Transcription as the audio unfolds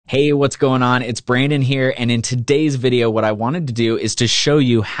Hey, what's going on? It's Brandon here, and in today's video, what I wanted to do is to show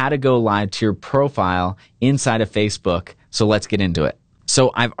you how to go live to your profile inside of Facebook. So let's get into it.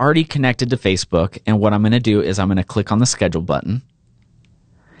 So I've already connected to Facebook, and what I'm going to do is I'm going to click on the schedule button.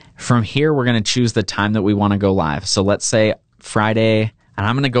 From here, we're going to choose the time that we want to go live. So let's say Friday, and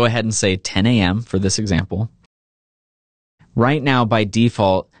I'm going to go ahead and say 10 a.m. for this example. Right now, by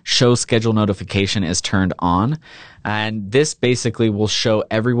default, show schedule notification is turned on, and this basically will show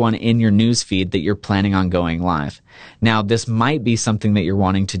everyone in your news feed that you're planning on going live. Now, this might be something that you're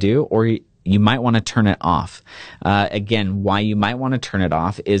wanting to do, or you might want to turn it off. Again, why you might want to turn it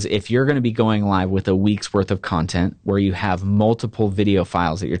off is if you're going to be going live with a week's worth of content where you have multiple video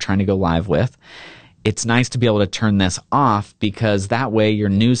files that you're trying to go live with, it's nice to be able to turn this off, because that way your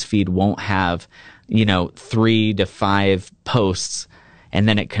news feed won't have 3 to 5 posts, and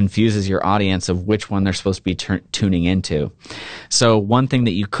then it confuses your audience of which one they're supposed to be tuning into. So one thing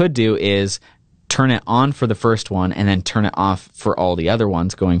that you could do is turn it on for the first one and then turn it off for all the other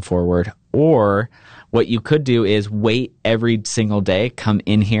ones going forward. Or what you could do is wait every single day, come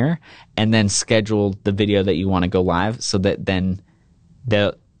in here, and then schedule the video that you want to go live, so that then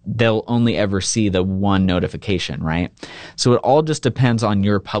they'll only ever see the one notification, right? So it all just depends on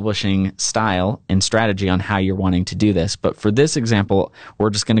your publishing style and strategy on how you're wanting to do this. But for this example, we're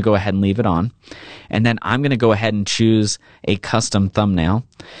just going to go ahead and leave it on. And then I'm going to go ahead and choose a custom thumbnail.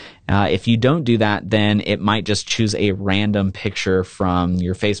 If you don't do that, then it might just choose a random picture from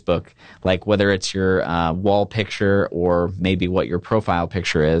your Facebook, like whether it's your wall picture or maybe what your profile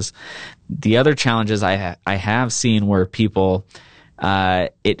picture is. The other challenges I have seen where people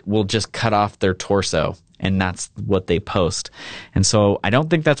it will just cut off their torso, and that's what they post. And so I don't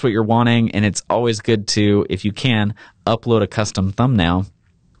think that's what you're wanting, and it's always good to, if you can, upload a custom thumbnail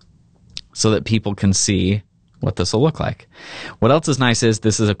so that people can see what this will look like. What else is nice is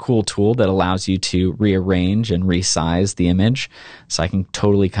this is a cool tool that allows you to rearrange and resize the image. So I can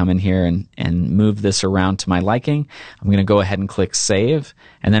totally come in here and move this around to my liking. I'm going to go ahead and click save,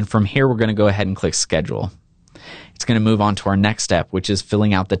 and then from here we're going to go ahead and click schedule. It's going to move on to our next step, which is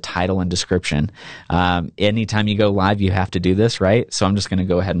filling out the title and description. Anytime you go live, you have to do this, right? So I'm just going to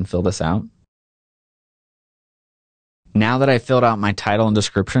go ahead and fill this out. Now that I filled out my title and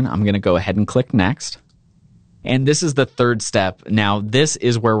description, I'm going to go ahead and click next. And this is the third step. Now, this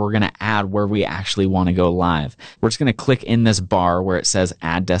is where we're going to add where we actually want to go live. We're just going to click in this bar where it says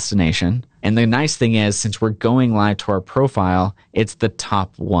add destination. And the nice thing is, since we're going live to our profile, it's the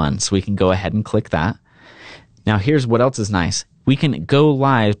top one. So we can go ahead and click that. Now, here's what else is nice. We can go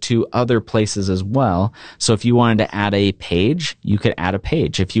live to other places as well. So if you wanted to add a page, you could add a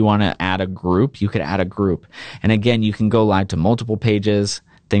page. If you want to add a group, you could add a group. And again, you can go live to multiple pages,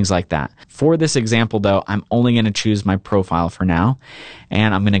 things like that. For this example, though, I'm only going to choose my profile for now.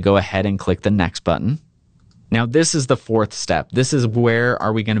 And I'm going to go ahead and click the next button. Now, this is the fourth step. This is where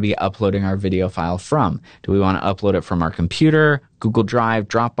are we going to be uploading our video file from? Do we want to upload it from our computer, Google Drive,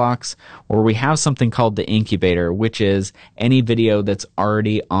 Dropbox, or we have something called the incubator, which is any video that's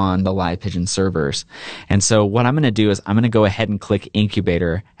already on the LIVEpigeon servers. And so what I'm going to do is I'm going to go ahead and click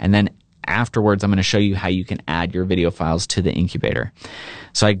incubator, and then afterwards I'm going to show you how you can add your video files to the incubator.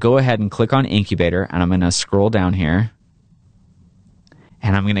 So I go ahead and click on incubator, and I'm going to scroll down here.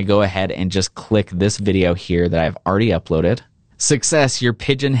 And I'm going to go ahead and just click this video here that I've already uploaded. Success, your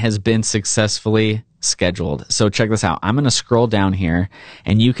pigeon has been successfully scheduled. So check this out. I'm going to scroll down here,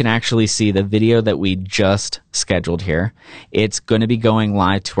 and you can actually see the video that we just scheduled here. It's going to be going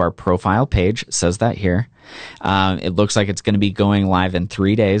live to our profile page. It says that here. It looks like it's going to be going live in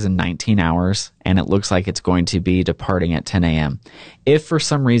 3 days and 19 hours, and it looks like it's going to be departing at 10 a.m. If for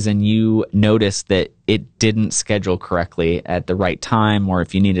some reason you notice that it didn't schedule correctly at the right time, or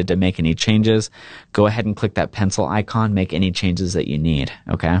if you needed to make any changes, go ahead and click that pencil icon, make any changes that you need,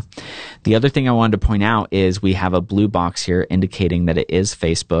 okay? The other thing I wanted to point out is we have a blue box here indicating that it is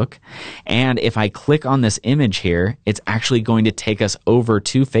Facebook, and if I click on this image here, it's actually going to take us over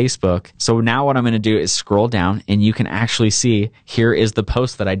to Facebook. So now what I'm going to do is scroll down, and you can actually see here is the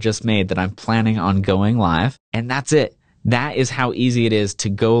post that I just made that I'm planning on going live, and that's it. That is how easy it is to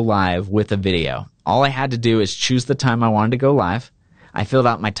go live with a video. All I had to do is choose the time I wanted to go live. I filled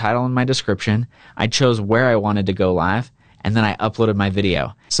out my title and my description. I chose where I wanted to go live, and then I uploaded my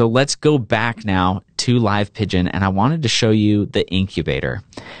video. So let's go back now to LIVEpigeon, and I wanted to show you the incubator.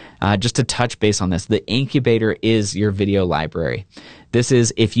 Just to touch base on this, the incubator is your video library. This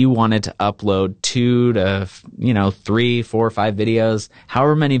is if you wanted to upload 2 to 3, 4, 5 videos,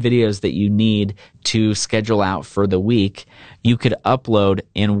 however many videos that you need to schedule out for the week, you could upload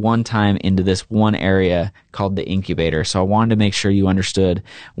in one time into this one area called the incubator. So I wanted to make sure you understood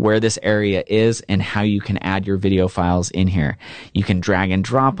where this area is and how you can add your video files in here. You can drag and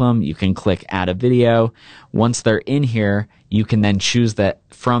drop them. You can click add a video. Once they're in here, you can then choose that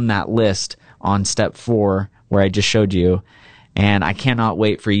from that list on step 4 where I just showed you. And I cannot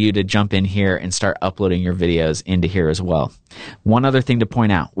wait for you to jump in here and start uploading your videos into here as well. One other thing to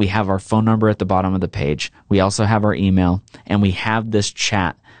point out, we have our phone number at the bottom of the page. We also have our email, and we have this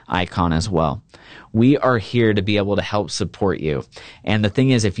chat icon as well. We are here to be able to help support you. And the thing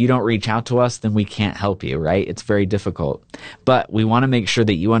is, if you don't reach out to us, then we can't help you, right? It's very difficult. But we want to make sure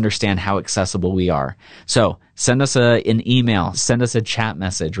that you understand how accessible we are. So send us an email, send us a chat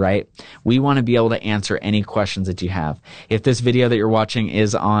message, right? We want to be able to answer any questions that you have. If this video that you're watching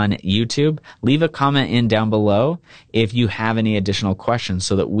is on YouTube, leave a comment in down below if you have any additional questions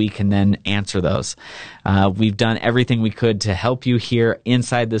so that we can then answer those. We've done everything we could to help you here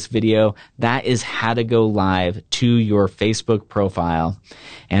inside this video. That is how to go live to your Facebook profile.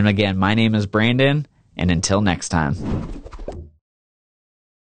 And again, my name is Brandon, and until next time.